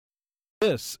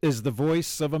This is the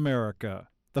voice of America.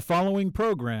 The following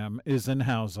program is in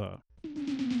Hausa.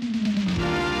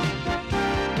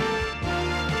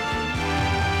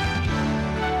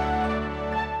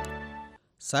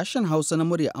 Sashen Hausa na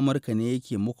murya Amurka ne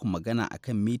yake muku magana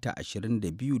akan mita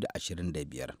 22 da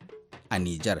 25. A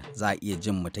Nijar za a iya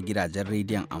jin mu ta gidajen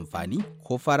rediyon amfani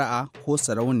ko fara'a ko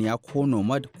sarauniya ko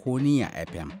nomad ko niya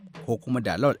FM ko kuma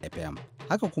dalol FM.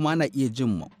 Haka kuma ana iya jin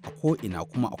mu a ko'ina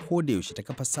kuma a koda yaushe ta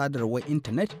kafa sadarwar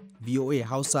intanet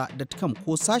voahausa.com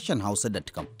ko sashen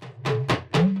hausa.com.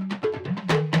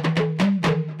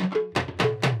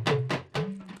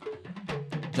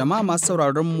 Jama'a masu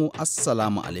sauraron mu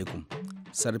Assalamu alaikum.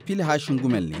 Sarfil Hashin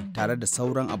Gumel ne tare da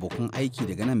sauran abokan aiki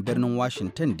daga nan birnin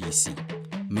Washington DC.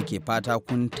 Muke fata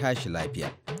kun tashi lafiya.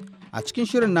 A cikin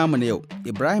shirin namu na yau,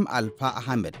 Ibrahim Alfa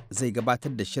Ahmed zai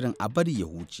gabatar da shirin a bari ya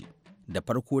huce. Da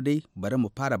farko dai bari mu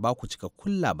fara baku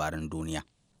cikakkun labaran duniya.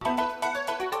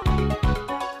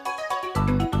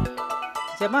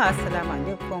 Jama'a assalamu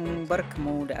alaikum,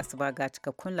 barkamu da asuba ga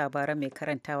cikakkun labaran mai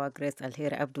karantawa Grace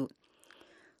Alheri Abdu.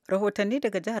 Rahotanni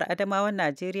daga jihar Adamawan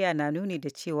Najeriya na nuni da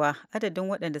cewa adadin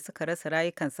waɗanda suka rasa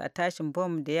rayukansu a tashin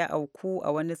bom da ya auku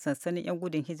a wani sansanin 'yan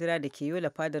gudun hijira da ke yola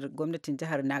fadar gwamnatin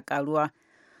jihar na karuwa.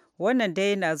 Wannan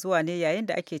dai na zuwa ne yayin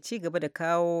da ake ci gaba da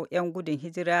kawo 'yan gudun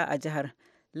hijira a jihar,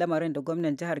 lamarin da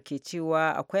gwamnan jihar ke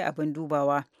cewa akwai abin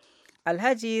dubawa.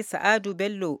 Alhaji Sa'adu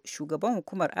Bello, shugaban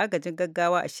hukumar agajin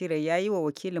gaggawa a Shirin, ya yi wa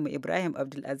wakilinmu Ibrahim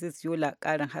Abdulaziz Yola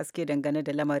ƙarin haske dangane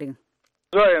da lamarin.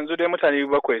 Zuwa yanzu dai mutane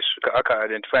 7 suka aka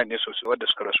identify ne sosai wadda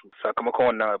suka rasu sakamakon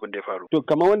wannan abin da ya faru. To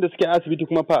kamar wanda suke asibiti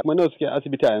kuma fa nawa suke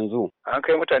asibiti a yanzu? An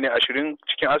kai mutane 20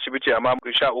 cikin asibiti amma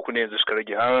 13 ne yanzu suka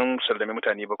rage, an sallame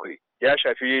mutane 7. Ya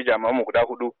shafi jami'an mu guda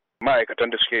 4 ma'aikatan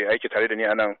da suke aiki tare da ni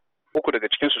a nan. 3 daga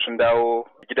cikinsu sun dawo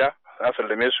gida, an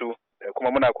sallame su,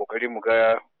 kuma muna kokari mu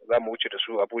ga za mu wuce da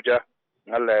su Abuja.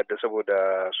 Allah yarda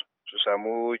saboda su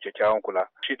samu kyakkyawan kula.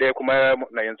 Shi ɗaya kuma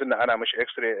na yanzu na ana mishi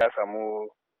x-ray, ya samu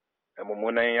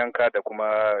mummunan yanka da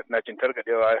kuma jin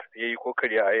targadewa ya yi ko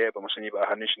karya a ba mu sani ba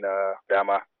a hannun shi na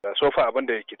dama. Sofa abin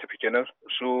da ke tafi kenan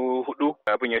su 4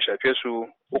 abin ya shafe su,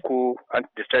 3 an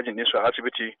discharging ɗinsu a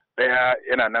asibiti, 1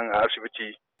 yana nan a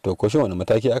asibiti. To ko shin wani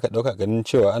mataki aka ɗauka ganin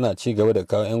cewa ana ci gaba da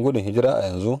kawo 'yan gudun hijira a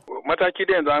yanzu? Mataki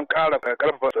da yanzu an ƙara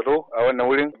ƙarfafa tsaro a wannan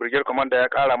wurin. Brigade Commander ya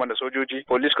ƙara mana sojoji,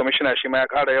 Police Commissioner shi ma ya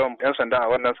ƙara yawan 'yan sanda a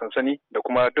wannan sansani da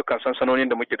kuma dukkan sansanonin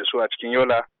da muke da su a cikin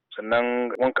Yola.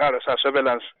 Sannan mun ƙara sa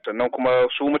surveillance, sannan kuma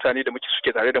su mutane da muke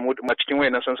suke tare da mu a cikin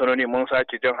wayannan sansanoni mun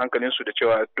sake jan hankalin su da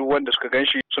cewa duk wanda suka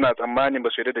ganshi suna tsammanin ba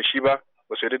su yarda da shi ba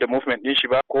su yarda da movement din shi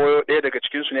ba, ko ɗaya daga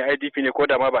cikin su ne IDP ne ko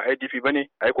da ma ba IDP bane,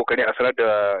 a yi kokari a sanar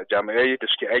da jami'ai da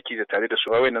suke aiki da tare da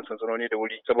su a wayannan sansanoni da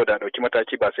wuri saboda a ɗauki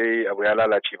mataki ba sai abu ya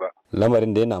lalace ba.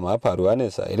 Lamarin da yana ma faruwa ne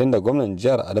sa idan da gwamnan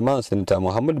jihar Adamawa Sanata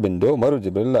Muhammad Bindo Umaru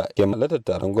Jibrilla ke mallatar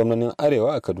taron gwamnonin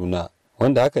Arewa a Kaduna,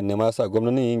 wanda hakan ne ma sa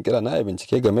gwamnonin yin kira na a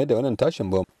bincike game da wannan tashin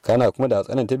bom, kana kuma da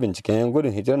tsananta binciken 'yan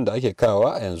gudun hijiran da ake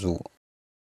kawowa a yanzu.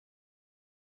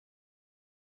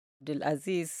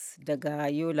 Abdulaziz daga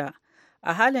Yola.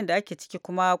 A halin da ake ciki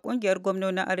kuma kungiyar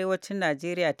gwamnonin arewacin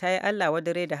Najeriya ta yi Allah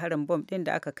wadare da harin bom ɗin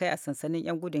da aka kai a sansanin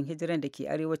 'yan gudun hijiran da ke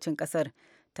arewacin ƙasar,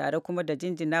 tare kuma da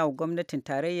jinjina wa gwamnatin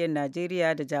tarayyar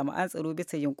Najeriya da jami'an tsaro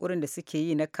bisa yunkurin da suke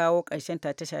yi na kawo ƙarshen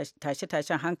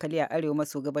tashe-tashen hankali a arewa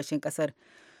maso gabashin ƙasar.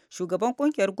 Shugaban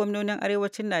kungiyar gwamnonin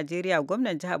arewacin Najeriya,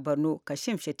 gwamnan jihar Borno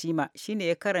Kashim Shatima, shine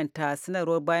ya karanta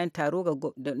sanarwar bayan taro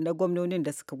na gwamnonin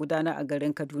da suka gudana a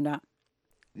garin Kaduna.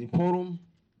 The forum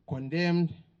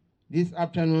condemned this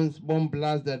afternoon's bomb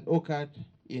blast that occurred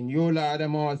in Yola,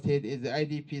 Adamawa State as the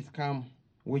IDP scam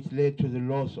which led to the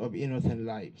loss of innocent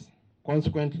lives.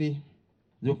 Consequently,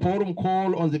 the forum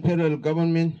called on the federal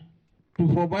government to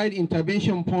provide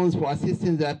intervention funds for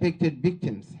assisting the affected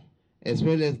victims, as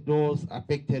well as those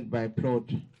affected by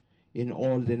flood in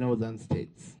all the northern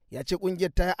states. Ya ce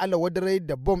kungiyar ta yi alawadarai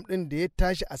da bom ɗin da ya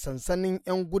tashi a sansanin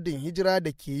 'yan gudun hijira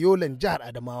da ke yolan jihar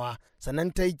Adamawa,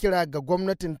 sannan ta yi kira ga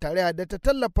gwamnatin tarayya da ta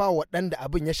tallafa waɗanda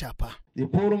abin ya shafa. The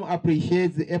forum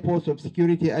appreciates the efforts of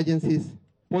security agencies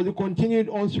for the continued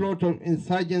onslaught of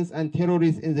insurgents and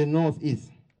terrorists in the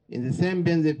northeast. In the same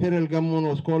vein, the federal government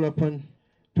was called upon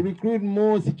to recruit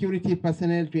more security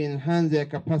personnel to enhance their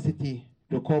capacity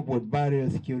to cope with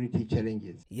various security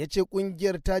challenges. Ya ce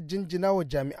kungiyar ta jinjina wa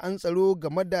jami'an tsaro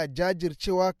game da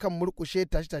jajircewa kan murkushe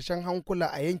tashe-tashen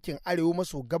hankula a yankin arewa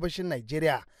maso gabashin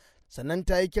Najeriya. Sannan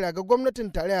ta yi kira ga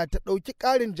gwamnatin tarayya ta ɗauki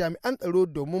ƙarin jami'an tsaro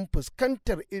domin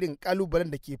fuskantar irin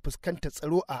ƙalubalen da ke fuskantar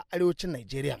tsaro a arewacin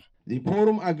Najeriya. The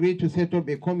forum agreed to set up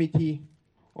a committee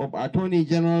of attorney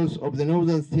generals of the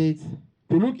northern states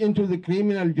to look into the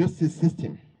criminal justice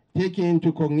system, taking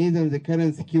into cognizance the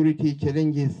current security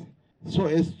challenges so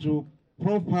as to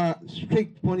proper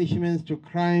strict punishments to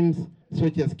crimes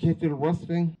such as cattle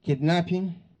rustling,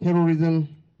 kidnapping, terrorism,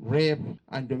 rape,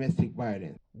 and domestic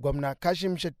violence. Gwamna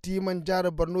Kashim Shattiman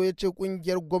jihar Borno ya ce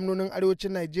kungiyar gwamnonin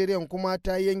arewacin Najeriya kuma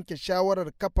ta yanke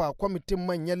shawarar kafa kwamitin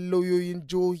manyan lauyoyin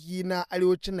jihohi na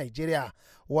arewacin Najeriya,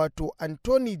 wato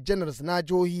Attorney Generals na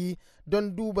jihohi,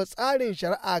 don duba tsarin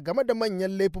shari'a game da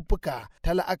manyan laifuffuka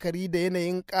ta la'akari da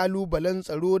yanayin kalubalen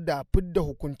tsaro da fidda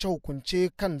hukunce-hukunce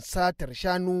kan satar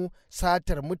shanu,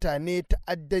 satar mutane,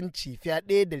 ta'addanci,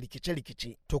 fyaɗe da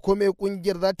rikice-rikice. To ko me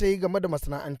kungiyar za ta yi game da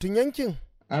masana'antun yankin?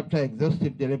 After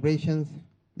exhaustive deliberations,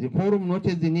 the forum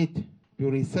noted the need to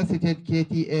resuscitate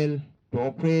KTL to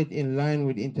operate in line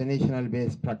with international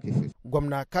best practices.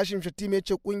 Gwamna Kashim Shattima ya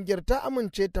ce kungiyar ta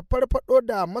amince ta farfado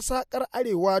da masakar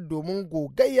arewa domin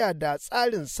gogayya da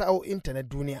tsarin sa'o'inta na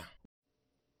duniya.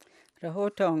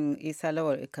 Rahoton Isa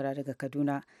Lawal Ikara daga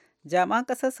Kaduna. Jami'an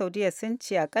ƙasar Saudiya sun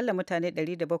ce akalla mutane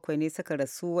 700 ne suka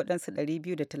rasu, waɗansu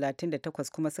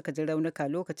 238 kuma suka ji raunuka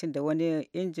lokacin da wani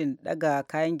injin ɗaga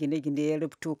kayan gine-gine ya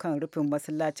rufto kan rufin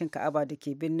masallacin Ka'aba da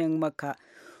ke birnin Makka.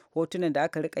 Hotunan da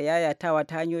aka rika yayatawa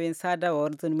ta hanyoyin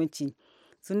sadarwar zumunci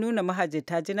sun nuna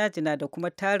mahajjata jina-jina da kuma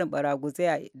tarin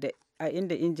baraguzai a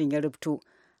inda injin ya rufto.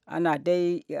 Ana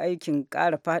dai aikin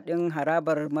ƙara faɗin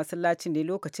harabar masallacin ne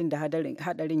lokacin da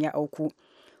hadarin ya auku.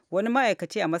 Wani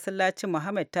ma'aikaci a masallacin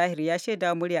Muhammad Tahir ya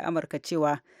shaida murya Amurka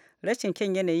cewa rashin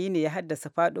kyan yanayi ne ya haddasa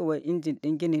faɗowar injin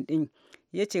ɗin ginin ɗin.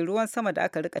 Ya ce ruwan sama da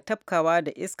aka rika tafkawa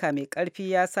da iska mai ƙarfi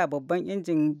ya sa babban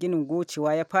injin ginin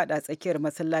gocewa ya faɗa tsakiyar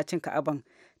masallacin Ka'aban.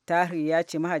 Tahir ya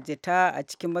ce mahajjata a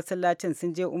cikin masallacin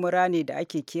sun je umra ne da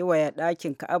ake kewaye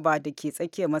ɗakin Ka'aba da ke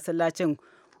tsakiyar masallacin,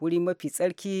 wuri mafi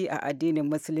tsarki a addinin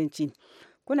Musulunci.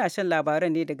 Kuna shan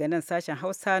labaran ne daga nan sashen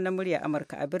Hausa na murya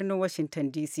Amurka a birnin Washington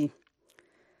DC.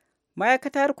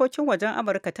 Ma'aikatar harkokin wajen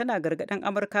Amurka tana gargaɗin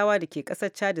Amurkawa da ke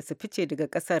ƙasar Chad su fice daga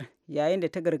ƙasar, yayin da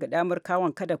ta gargaɗi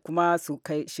Amurkawan kada kuma su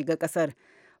shiga ƙasar.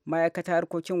 Ma'aikatar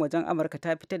harkokin wajen Amurka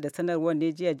ta fitar da sanarwar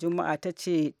ne jiya Juma'a, ta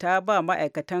ce ta ba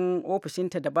ma'aikatan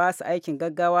ofishinta da ba su aikin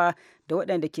gaggawa da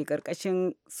waɗanda ke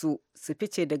ƙarƙashin su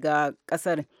fice daga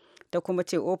ƙasar. Ta kuma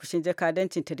ce ofishin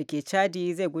jakadancinta da ke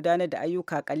Chadi zai gudanar da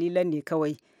ayyuka ƙalilan ne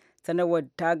kawai. Sanarwar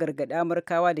ta gargaɗi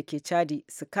Amurkawa da ke Chadi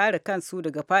su kare kansu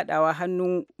daga fadawa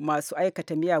hannun masu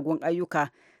aikata miyagun ayyuka,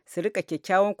 su rika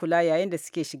kyakkyawan kula yayin da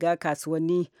suke shiga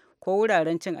kasuwanni ko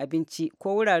wuraren cin abinci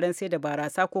ko wuraren sai da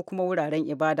barasa ko kuma wuraren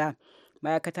ibada.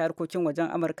 Ma'aikatar harkokin wajen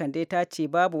Amurka dai ta ce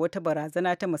babu wata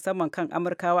barazana ta musamman kan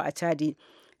Amurkawa a Chadi.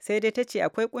 Sai dai ta ce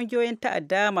akwai ƙungiyoyin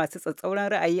ta'adda masu tsatsauran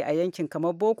ra'ayi a yankin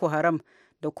kamar Boko Haram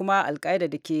da kuma Al-Qaeda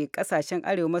da ke ƙasashen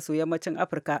arewa maso yammacin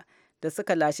Afirka da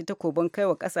suka lashe takobin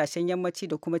kaiwa ƙasashen yammaci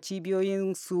da kuma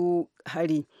cibiyoyin su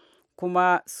hari,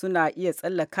 kuma suna iya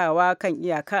tsallakawa kan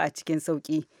iyaka a cikin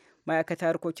sauƙi. Ma'aikatar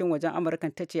harkokin wajen Amurka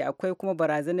ta ce akwai kuma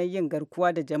barazanar yin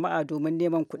garkuwa da jama'a domin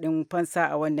neman kuɗin fansa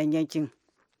a wannan yankin.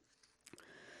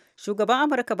 Shugaban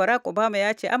Amurka Barack Obama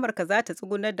ya ce Amurka za ta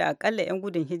tsugunar da akalla 'yan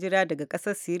gudun hijira daga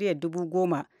ƙasar Siriya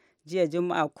 10,000 jiya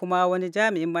Juma'a, kuma wani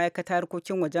jami'in ma'aikatar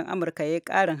harkokin wajen Amurka ya yi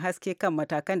ƙarin haske kan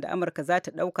matakan da Amurka za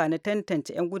ta ɗauka na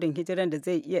tantance 'yan gudun hijiran da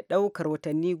zai iya ɗaukar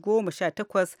watanni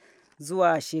 18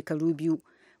 zuwa shekaru 2.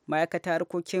 Ma'aikatar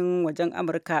harkokin wajen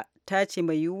Amurka ta ce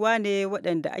mai yiwuwa ne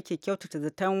waɗanda ake kyautata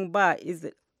zaton ba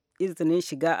izinin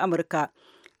shiga Amurka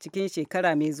cikin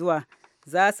shekara mai zuwa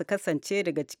za su kasance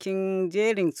daga cikin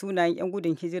jerin sunayen 'yan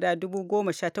gudun hijira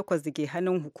 18,000 da ke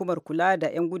hannun hukumar kula da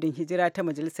 'yan gudun hijira ta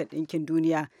Majalisar Ɗinkin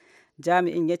Duniya.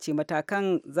 Jami'in ya ce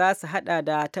matakan za su hada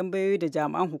da tambayoyi da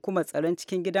jami'an hukumar tsaron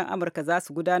cikin gidan Amurka za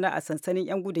su gudana a sansanin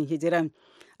 'yan gudun hijiran.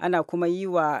 Ana kuma yi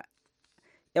wa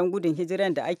 'yan gudun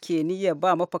hijiran da ake niyyar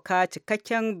ba mafaka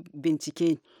cikakken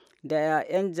bincike da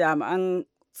 'yan jami'an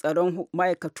tsaron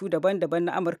ma'aikatu daban-daban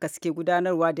na Amurka suke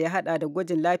gudanarwa, da ya hada da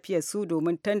gwajin lafiyar su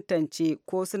domin tantance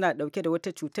ko suna dauke da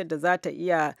wata cutar da za ta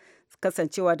iya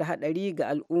kasancewa da hadari ga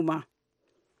al'umma.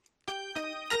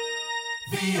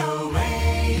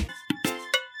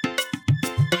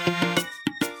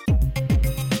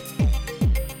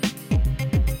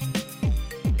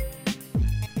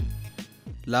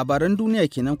 Labaran duniya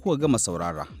kenan kuka gama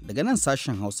saurara daga nan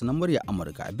sashen Hausa na murya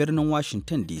Amurka a birnin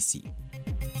Washington DC.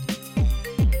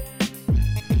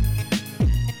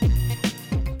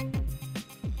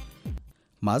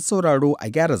 Masu sauraro a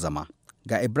gyara zama,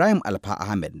 ga Ibrahim Alfa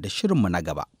Ahmed da shirinmu na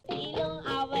gaba.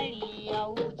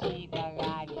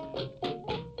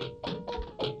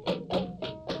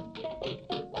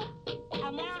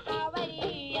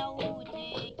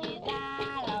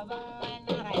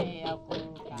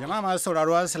 Jama'a masu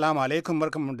sauraro, assalamu alaikum,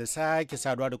 barkanmu da sake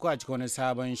saduwa da ku a cikin wani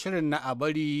sabon shirin na a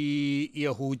bari ya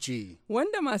huce.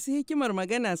 Wanda masu hikimar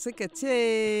magana suka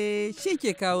ce shi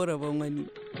ke kawo rabon wani.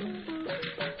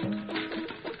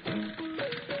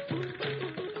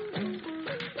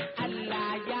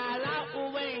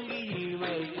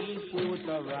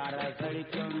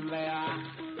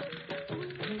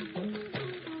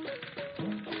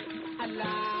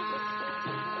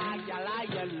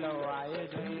 waye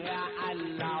ya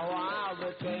Allah wa ba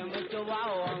kai mutu ba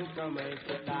wanka mai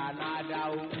kiɗa na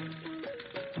dawo.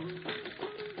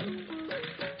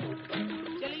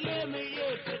 Shirye mai yi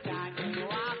kiɗa in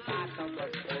waka ta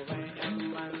baskoban ‘yan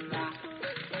banza.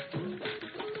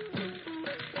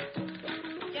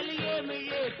 Shirye mai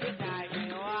yi kiɗa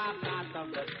in waka ta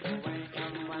baskoban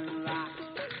 ‘yan banza.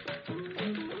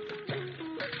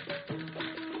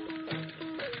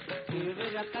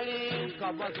 Da kare ka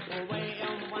basu uban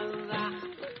yan banza,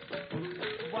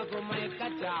 basu mai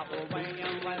kaca uban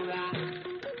yan banza.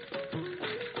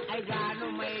 Ai gano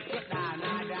mai kiɗa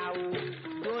na dawo,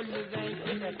 dole zan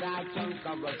kiɗa taken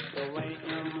ka basu uban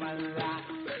yan banza.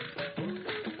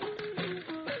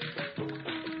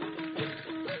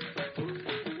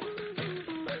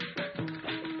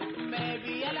 Mai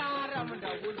biya laram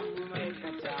da gudu mai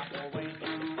kaca uban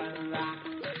yan banza.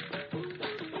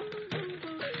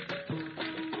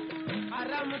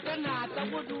 Tana ta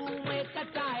gudu mai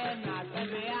kata yana ta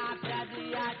da ya kaji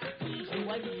ya ciki shi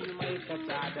wani mai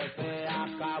kata da sai ya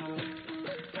kamu.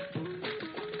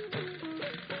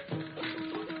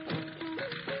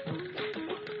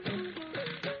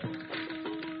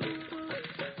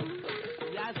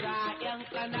 Ya sa ‘yan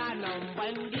ƙananan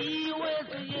bandi wai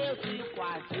su je su yi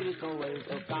kwace kawai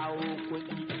su kawo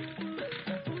kuɗi.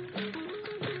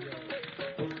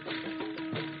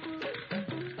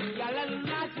 Yalan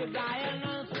nasu da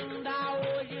yana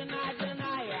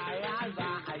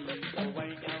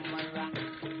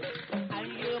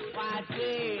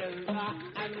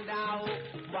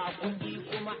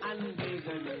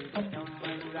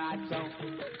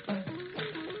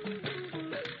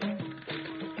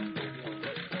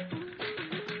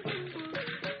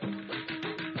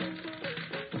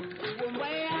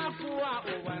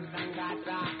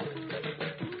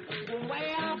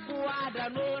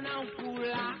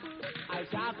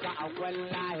shaka akwai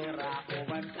lahira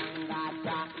uban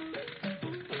gata.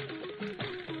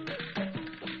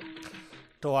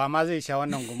 To amma zai sha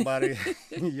wannan gumbar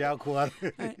ya kuwa.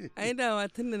 Ai dama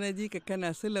tun da na ji ka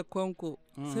kana sila kwanko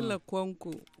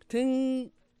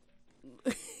tun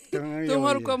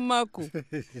harkon mako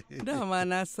dama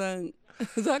na san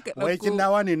za ka ɗauko. Wai kin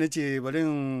dawa ne na ce bari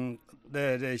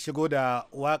da shigo da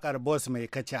wakar boss mai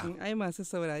kaca. Ai masu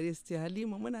saurare su ce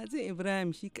Halima muna jin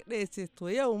Ibrahim shi kaɗai ce to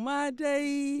yau ma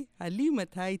dai Halima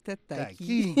ta yi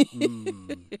tattaki.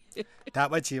 Ta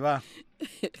ɓace ba?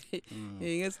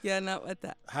 Gaskiya na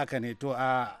ɓata. Haka ne to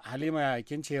a Halima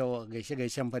kin ce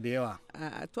gaishe-gaishen fa da yawa.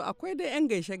 To akwai dai 'yan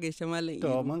gaishe-gaishe Malam Iro.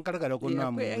 To mun karkada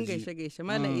kunna mu. Akwai 'yan gaishe-gaishe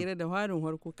Malam Iro da harin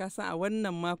harko kasan a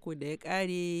wannan mako da ya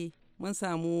ƙare mun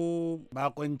samu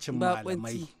bakuncin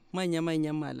malamai.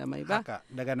 Manya-manyan malamai ba. Haka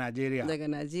daga Najeriya. Daga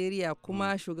Najeriya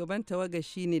kuma shugaban tawaga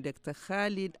shine Dr.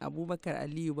 Khalid Abubakar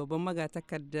Aliyu babban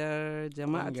magatakardar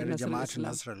Jama'atul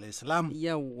Nasarar Islam.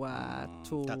 Yawa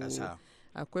to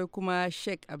akwai kuma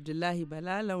Sheikh Abdullahi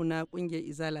Balalau na kungiyar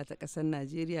Izala ta ƙasar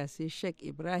Najeriya sai Sheikh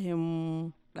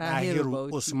Ibrahim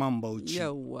Dahiru Usman Bauchi.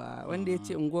 Yawa wanda ya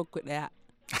ce unguwar ku ɗaya.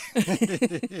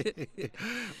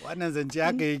 Wannan zance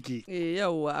haka yake.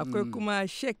 Yauwa akwai kuma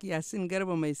Sheikh Yasin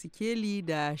Garba mai sikeli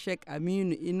da Sheikh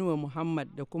Aminu Inuwa Muhammad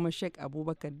da kuma Sheikh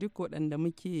Abubakar duk waɗanda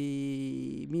muke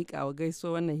miƙawa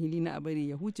gaiso wannan hili na abari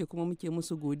ya huce kuma muke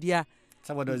musu godiya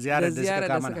saboda ziyarar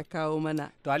da suka kawo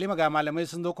mana. To Halima ga malamai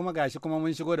sun zo kuma gashi kuma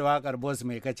mun shigo da wakar boss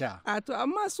mai kaca. A to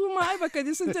amma su ma ai baka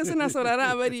ji sun ce suna sauraron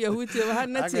abari ya huce ba har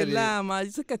na ce lama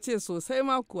suka ce sosai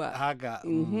ma kuwa. Haka.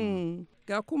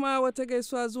 Ga kuma wata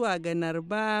gaisuwa zuwa ga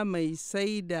Narba mai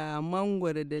sai da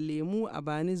mangwaro da lemu a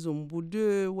Bani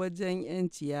Zumbude wajen 'yan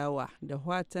ciyawa da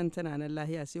watan tana nan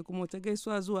lahiya sai kuma wata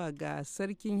gaisuwa zuwa ga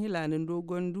sarkin hilanin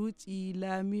dogon dutsi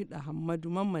Lamidu Hamadu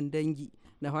Mamman Dangi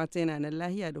da wata yana nan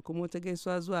lahiya da kuma wata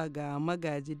gaisuwa zuwa ga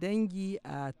magaji dangi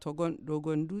a Togon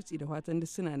dogon dutsi da watan duk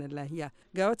suna nan lahiya.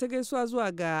 Ga wata gaisuwa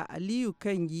zuwa ga Aliyu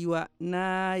kan giwa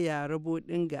na Yarabo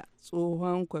Dinga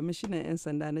tsohon kwamishinan 'yan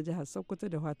sanda na jihar Sokoto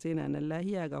da watan yana nan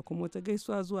lahiya ga kuma wata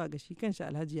gaisuwa zuwa ga shi kanshi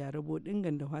Alhaji Yarabo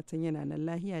Dingan da watan yana nan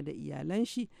lahiya da iyalan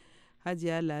shi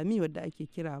Hajiya Lami wadda ake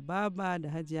kira Baba da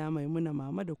Hajiya Maimuna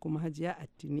Mama da kuma Hajiya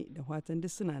Attini da watan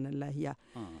duk suna nan lahiya.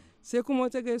 Sai kuma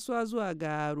wata gaisuwa zuwa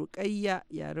ga Rukayya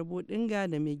Yarabo Dinga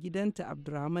da mai gidanta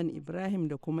Abdurrahman Ibrahim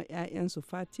da kuma 'ya'yansu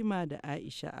Fatima da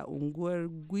Aisha a unguwar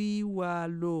Gwiwa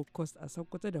Low Cost a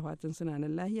Sokoto da watan suna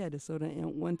nan lahiya da sauran 'yan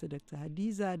uwanta Dr.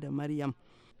 Hadiza da Maryam.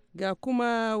 Ga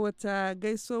kuma wata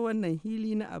gaiso wannan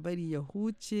hili na abari ya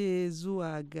huce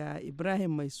zuwa ga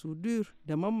Ibrahim Mai Sudur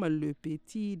da Mamman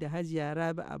Lopeti da Hajiya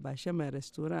Rabi a Bashe Mai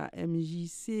Restaurant a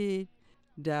MGC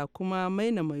da kuma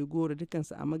Maina Mai Goro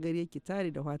dukansu a Magarya Kitare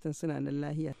da watan suna nan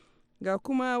lahiya. Ga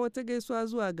kuma wata gaisuwa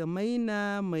zuwa ga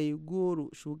Maina Mai Goro,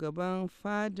 shugaban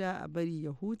fada a bari ya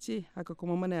huce, haka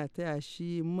kuma muna taya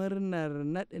shi murnar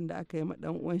naɗin da aka yi ma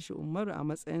ɗan uwan shi Umaru a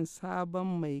matsayin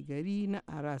sabon mai gari na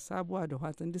Ara Sabuwa, da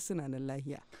fatan duk suna nan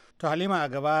lahiya. To Halima, a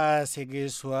gaba sai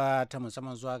gaisuwa ta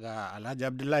musamman zuwa ga Alhaji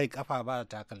Abdullahi Kafa ba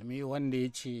takalmi, wanda ya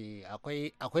ce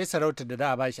akwai sarauta da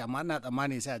da a bashi, amma ana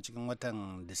tsammani sai a cikin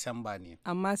watan Disamba ne.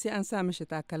 Amma sai an sa mishi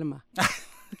takalma.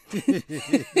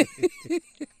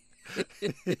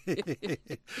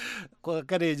 Ko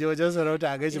kada ya je wajen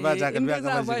sarauta a gaishe ba takalmi a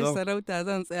kamar shi. In sarauta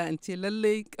zan tsaya in ce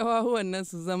lallai kawahuwan nan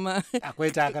su zama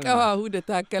akwai takalma, kawahu da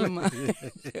takalma.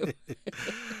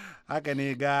 Haka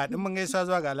ne. Ga dimbin gaisuwa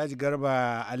zuwa ga Alhaji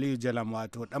Garba Aliyu Jalam,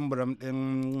 wato dan buram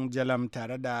din Jalam,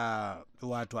 tare da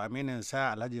wato aminin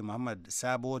sa Alhaji Muhammad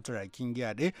Sabo Turakin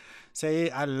Giyade, sai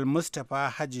Al-Mustapha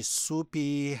Haji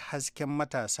Sufi Hasken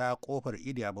Matasa Kofar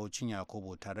Idi a Baucin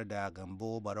Yakubu, tare da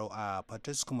Gambo Barau a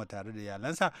Fatis kuma tare da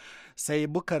iyalansa, sai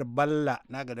Bukar Balla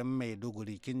na garin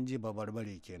Maiduguri, kin ji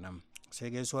babarbare kenan, sai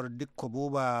gaisuwar Dikko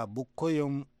Buba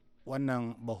Bukkoyum,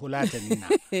 wannan bahulatani na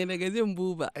daga jin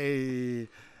buba.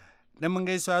 Dan mun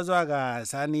gaisuwa zuwa ga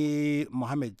Sani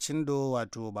Muhammad Chindo,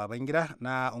 wato baban gida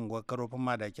na unguwar Karofin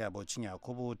Madaki a Baucin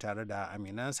Yakubu, tare da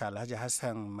aminansa Alhaji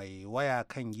Hassan Mai Waya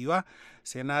kan Giwa,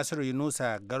 sai Nasiru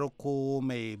Yunusa Garko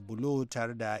Mai Bulo,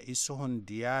 tare da Isuhun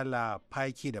Diyala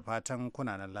Faki, da fatan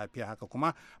kunanan lafiya. Haka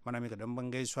kuma mana mika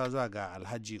dan gaisuwa zuwa ga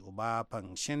Alhaji Uba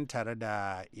Fanshin tare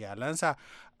da iyalansa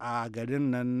a garin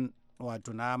nan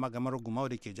wato na Magamar Gumau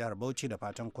da ke jihar Bauchi, da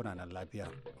fatan kunanan lafiya.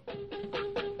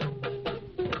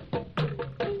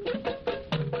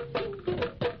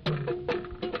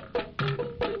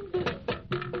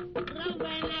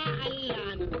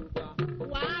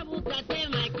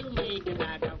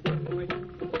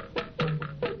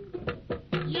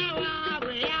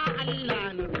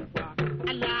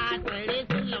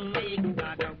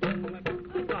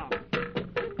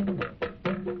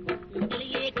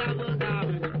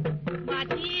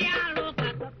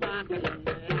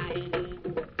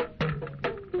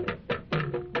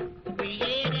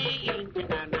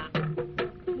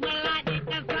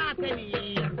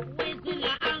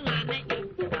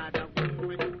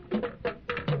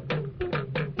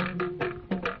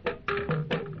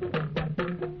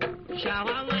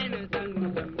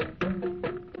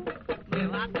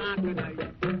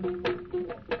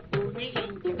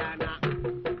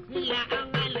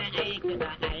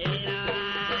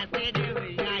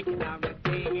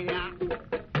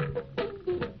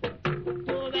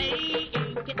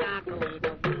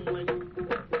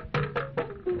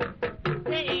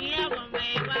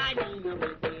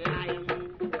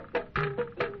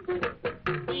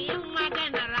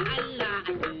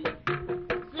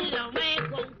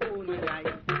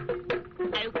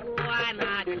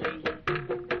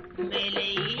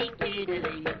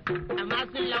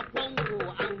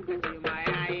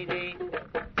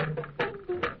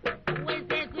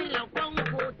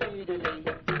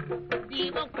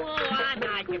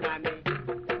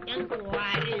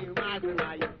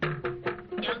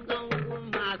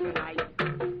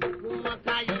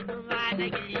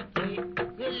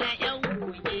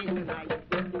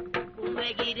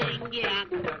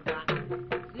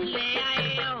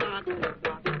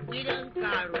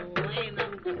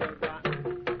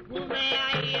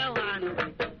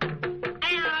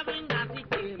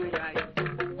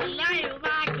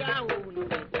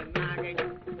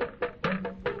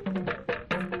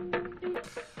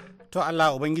 To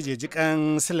Allah Ubangiji ji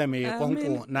kan Sula mai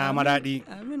kwanko na Maradi.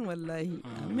 Amin wallahi.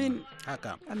 Amin.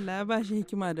 Haka. Allah ya ba shi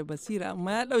hikima da basira,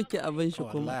 amma ya ɗauki abin shi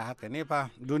kuma. Wallahi haka ne fa,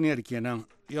 duniyar kenan.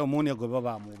 Yau mu ne gobe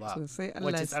ba mu ba. Sosai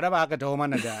Allah. Wace tsare ba aka taho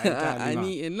mana da ita Halima?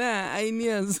 Ani ina aini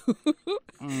yanzu.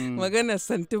 Magana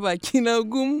santi baki na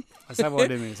gum.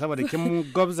 Saboda me? Saboda kin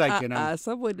gobza kenan.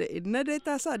 Saboda ina dai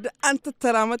ta sa duk an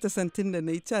tattara mata santin da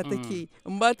na yi ca take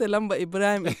in ba ta lamba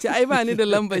Ibrahim ce ai ba ni da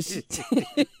lamba shi.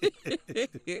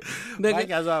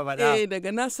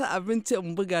 Daga na sa abinci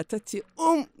in buga ta ce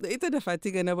da ita da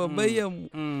Fatiga na babban yammu.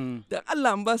 Da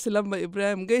Allah in ba su lamba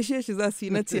Ibrahim gaishe shi za su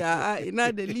yi, na ce a'a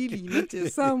ina dalili, na ce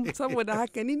saboda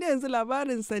haka ni da yanzu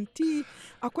labarin santi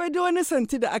akwai da wani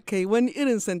santi da aka yi, wani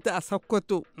irin santi a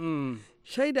Sokoto.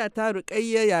 Shaida ta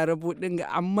Ruƙayya yara buɗin ga,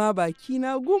 amma baki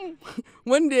na gum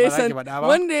wanda ya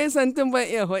santin ban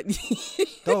iya faɗi.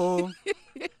 To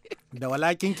da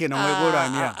walakin kenan wai goro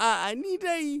miya. A ni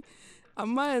dai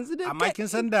amma yanzu dai. Amma kin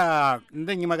san da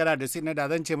zan yi magana da sai na da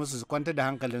zan ce musu su kwanta da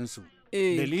hankalinsu.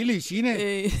 Dalili shine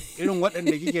irin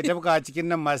waɗanda kike tafka cikin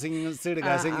nan masu sun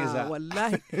riga sun isa.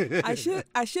 Wallahi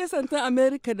ashe santan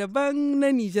Amerika daban na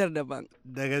Nijar daban.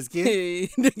 Da gaske?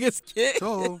 Da gaske.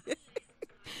 To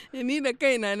Ni da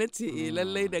kaina na ce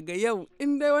lallai daga yau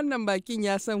in dai wannan bakin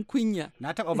ya san kunya.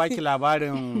 Na taɓa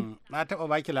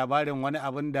baki labarin wani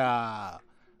abin da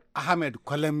Ahmed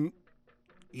Kullum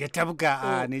ya tabga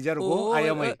a Nijar ko a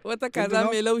Yamai. Wata kaza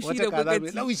mai laushi da kuka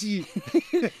ci. Laushi.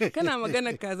 Kana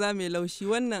magana kaza mai laushi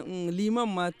wannan liman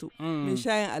mato mai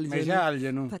shayin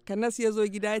aljanu. Takanas ya zo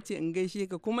gida ce in gaishe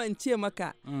ka kuma in ce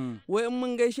maka wai in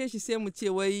mun gaishe shi sai mu ce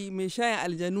wai mai shayin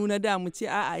aljanu na da mu ce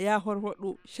a'a ya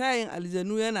horhodo shayin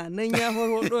aljanu yana nan ya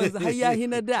horhodo yanzu har ya hi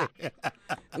na da.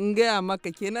 In gaya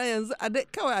maka kenan yanzu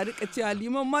kawai a rika cewa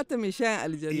liman mata mai shayin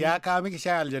aljanu. Ya kawo miki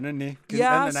shayin aljanun ne?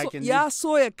 Ya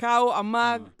so ya kawo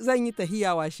amma zan yi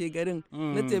tahiya washe garin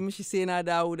na ce mishi sai na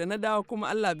dawo da na dawo kuma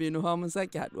Allah bai nufa mun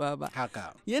sake haduwa ba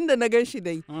haka yanda na gan shi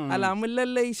dai alamun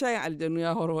lallai shayin aljanu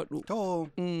ya horhodo to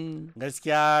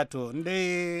gaskiya to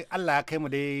dai Allah ya kai mu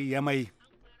dai Yamai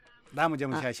za mu je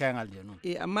mu sha shayin aljanu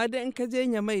amma dai in ka je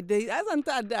Yamai dai azan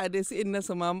ta addu'a dai su in na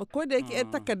sama ko da yake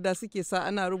takarda suke sa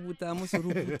ana rubuta musu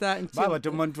rubuta in ce ba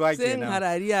batun mantuwa kenan sai in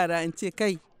harari yara in ce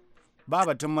kai ba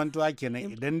batun mantuwa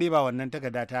kenan idan dai ba wannan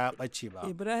takarda ta ɓace ba.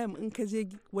 Ibrahim in ka je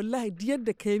wallahi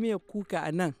yadda kai miya kuka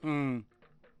a nan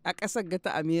a ƙasar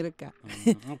gata Amerika.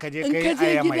 In ka je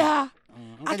gida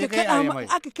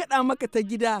aka kaɗa maka ta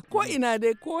gida ko ina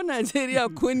dai ko Najeriya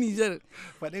ko Nijar.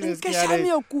 In ka sha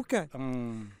miya kuka.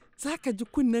 Za ka ji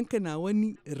kunnenka na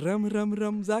wani ram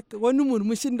wani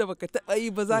murmushin da baka taɓa yi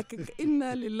ba za ka ga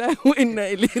inna lillahi wa inna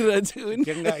ilaihi raji'un.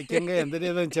 Kin ga yanzu dai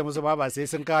zan ce musu ba sai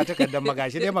sun kawo takardar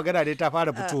magashi dai magana dai ta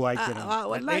fara fitowa kenan.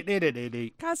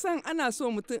 Daidai. Ka san ana so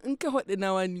mutum in ka faɗi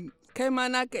na wani kai ma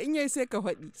naka in yayi sai ka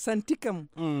faɗi santikam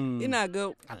ina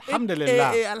ga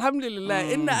alhamdulillah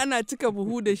inda ana cika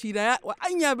buhu da shi da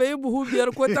anya bai buhu 5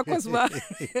 ko 8 ba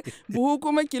buhu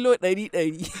kuma kilo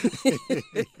 100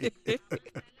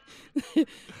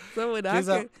 saboda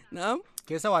haka na'am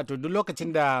ke sa wato duk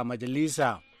lokacin da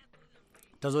majalisa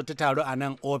ta zo ta taru a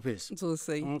nan ofis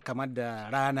sosai kamar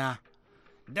da rana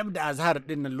dab da azhar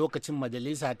din nan lokacin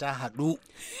majalisa ta haɗu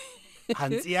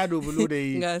hantsi ya dubulu da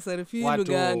yi ga sarfilu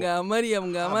ga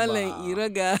maryam ga malam ira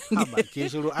ga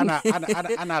ke shiru ana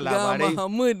labarai ga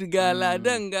mahmud ga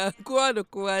ladan ga kowa da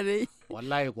kowa dai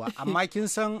wallahi kuwa amma kin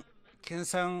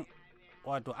san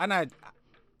wato ana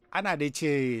dai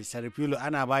ce sarfilu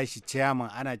ana ba shi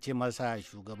ciyaman ana ce masa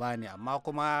shugaba ne amma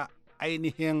kuma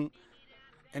ainihin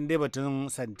in dai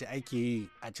batun santi ake yi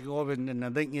a cikin ofis din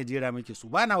nan zan iya jera miki su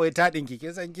ba na wai taɗin ki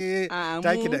kin san ke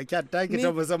taki da kyat taki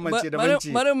ta musamman ce da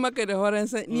banci barin maka da horon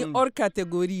san ni or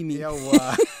category ne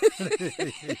yawa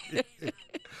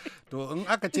to in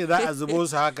aka ce za a zubo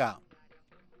su haka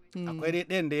akwai dai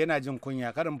ɗayan da yana jin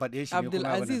kunya karin faɗe shi ne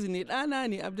kuma Abdulaziz ne ɗana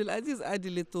ne Abdulaziz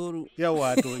Adili Toro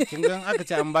yawa to kin gan aka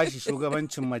ce an bashi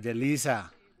shugabancin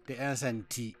majalisa da 'yan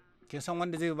santi kin san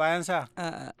wanda zai bayan sa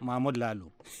Mahmud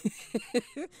Lalo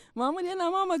Mahmud yana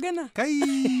ma magana kai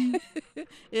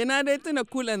yana dai tuna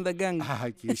Cool and the Gang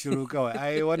ke shiru kawai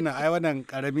ai wannan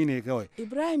karami ne kawai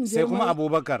Ibrahim sai kuma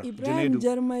Abubakar Ibrahim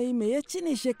Jarmai me ya ci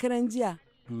ne shekaran jiya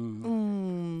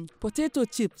potato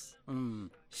chips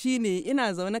shine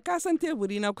ina zaune kasan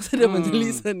teburi na kusa da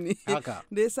majalisar ne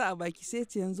da yasa a baki sai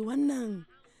ce yanzu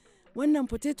wannan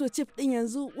potato chip din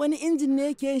yanzu wani injin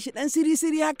ne yake yin shi dan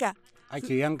siri-siri haka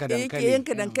ake yanka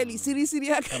dankali siri-siri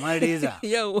haka kamar reza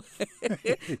yau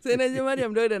sai na ji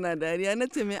Maryam Dauda na dariya na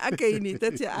ce me aka yi ne ta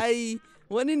ce ai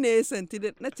wani ne ya santi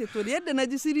da na ce to yadda na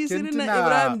ji siri-siri na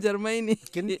Ibrahim Jarmai ne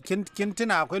kin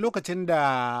tuna akwai lokacin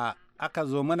da aka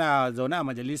zo muna zaune a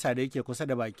majalisa da yake kusa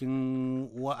da bakin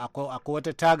akwai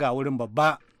wata taga wurin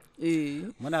babba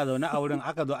muna zaune a wurin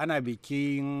aka zo ana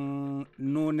bikin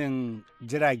nunin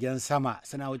jiragen sama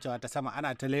suna wucewa ta sama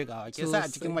ana ta leƙawa ke sa a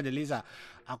cikin majalisa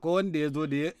akwai wanda ya zo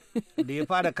da ya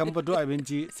fara kamfato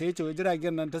abinci sai ya ce wai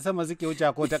jiragen nan ta sama suke wuce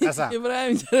ko ta ƙasa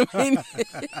Ibrahim Jarmai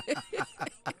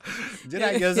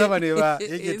jiragen sama ne ba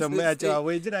yake tambaya cewa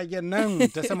wai jiragen nan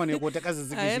ta sama ne ko ta ƙasa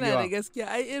suke shigewa yana da gaskiya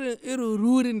ai irin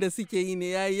rurin da suke yi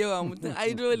ne yayi yawa mutum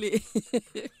ai dole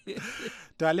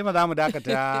to Halima za mu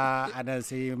dakata a nan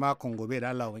sai makon gobe da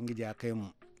Allah ubangiji ya kai mu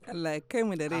Allah ya kai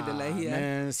mu da rai da lahiya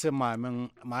amin sun mamin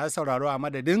masu sauraro a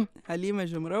madadin Halima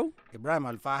Jumrau Ibrahim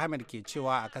Alfa Ahmed ke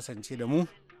cewa a kasance da mu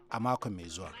a makon mai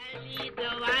zuwa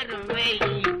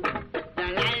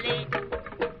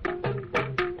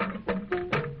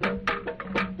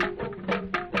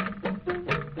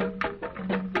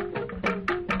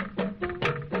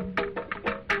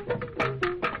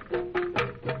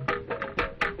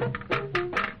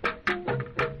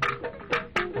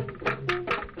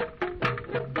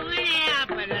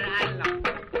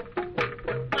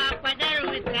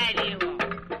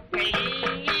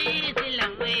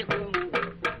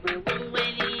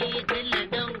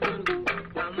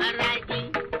kamar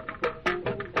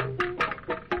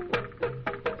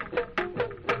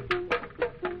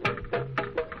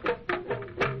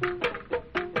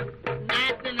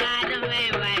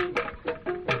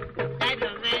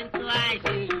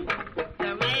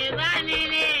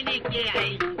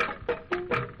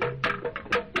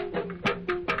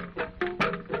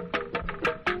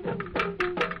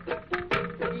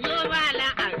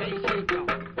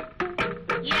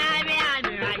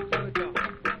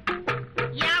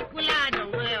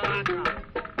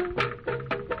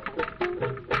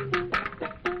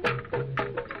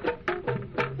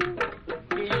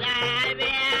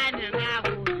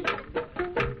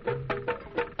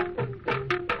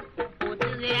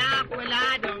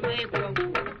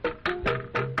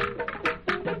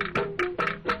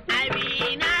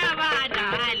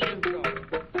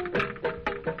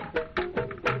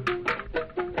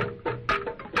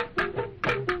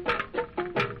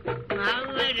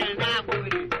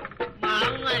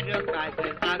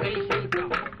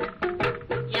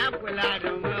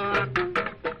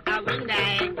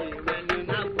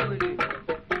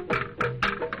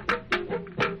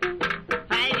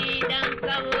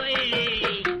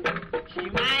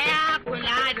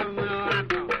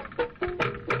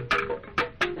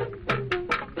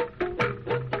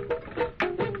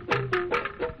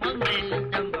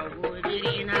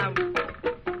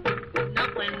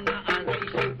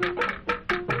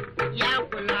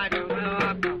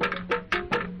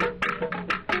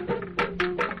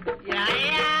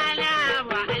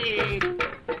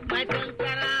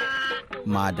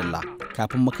Madalla,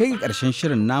 kafin mu kai ga ƙarshen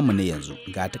shirin namu na yanzu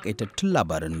ga takaitattun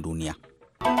labaran duniya.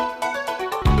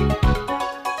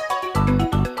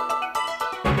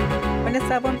 Wani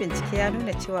sabon bincike ya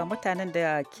nuna cewa mutanen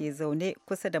da ke zaune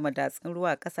kusa da madatsun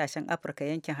ruwa a kasashen Afirka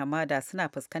yankin hamada suna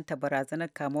fuskantar barazanar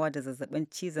kamuwa da zazzabin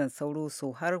cizon sauro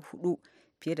sau har 4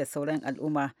 fiye da sauran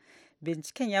al'umma.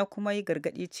 Binciken ya kuma yi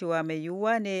gargaɗi cewa mai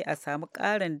yiwuwa ne a samu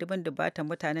ƙarin dubin dubatan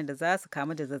mutanen da za su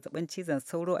kamu da zazzabin cizon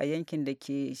sauro a yankin da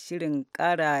ke shirin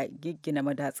ƙara giggina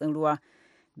madatsun ruwa.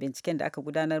 Binciken da aka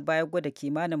gudanar bayan gwada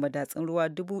kimanin madatsun ruwa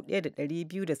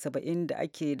 1,270 da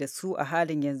ake da su a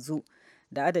halin yanzu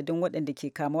da adadin waɗanda ke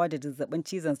kamuwa da zazzabin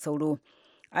cizon sauro.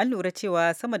 An lura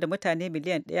cewa sama da mutane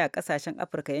miliyan 1 a ƙasashen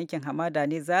Afirka yankin hamada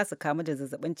ne za su kamu da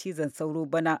zazzabin cizon sauro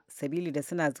bana sabili da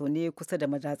suna zaune kusa da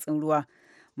madatsun ruwa.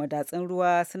 Madatsun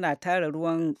ruwa suna tara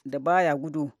ruwan da baya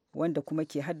gudu wanda kuma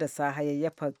ke haddasa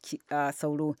hayayyafa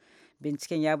sauro.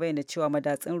 Binciken ya bayyana cewa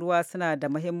madatsun ruwa suna da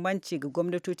mahimmanci ga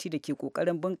gwamnatoci da ke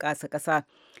ƙoƙarin bunƙasa ƙasa,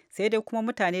 sai dai kuma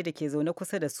mutane da ke zaune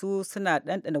kusa da su suna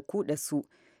ɗanɗana kuɗa su,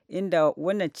 inda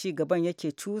wannan ci gaban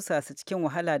yake cusa su cikin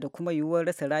wahala da kuma yiwuwar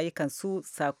rasa rayukansu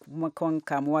sakamakon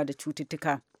kamuwa da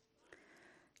cututtuka.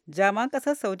 Jami'an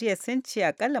ƙasar Saudiya sun ce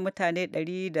akalla mutane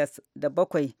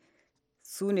 107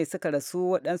 su ne suka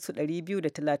rasu, waɗansu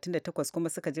 238 kuma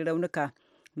suka ji raunuka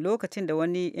lokacin da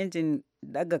wani injin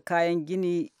daga kayan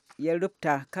gini ya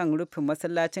rufta kan rufin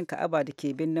masallacin Ka'aba da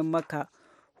ke birnin Makka.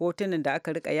 Hotunan da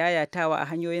aka rika yayatawa a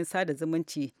hanyoyin sada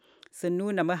zumunci sun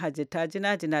nuna mahajjata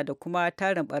jina-jina da kuma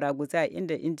tarin baraguza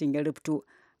inda injin ya rufto.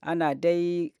 Ana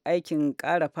dai aikin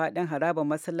ƙara faɗin harabar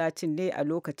masallacin ne a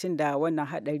lokacin da wannan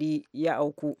haɗari ya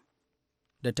auku.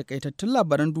 Da takaitattun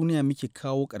labaran duniya muke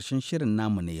kawo ƙarshen shirin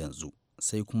namu na yanzu,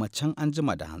 sai kuma can an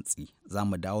jima da hantsi za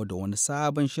mu dawo da wani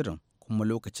sabon shirin, kuma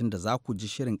lokacin da za ku ji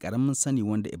shirin ƙaramin sani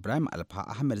wanda Ibrahim Alfa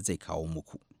Ahmed zai kawo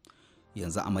muku.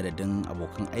 Yanzu a madadin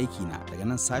abokan aiki na daga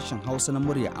nan sashen Hausa na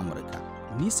murya Amurka,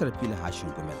 nisar fili hashin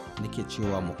gumel nake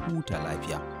cewa mu huta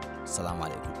lafiya. Salamu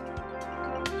alaikum.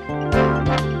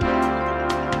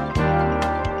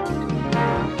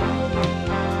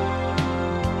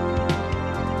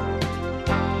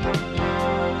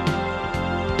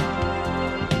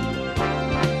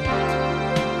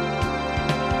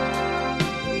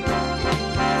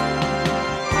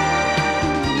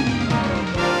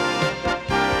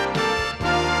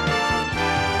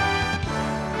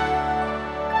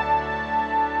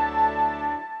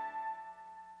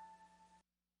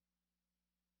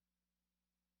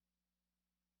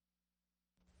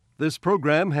 This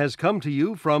program has come to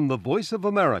you from the Voice of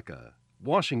America,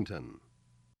 Washington.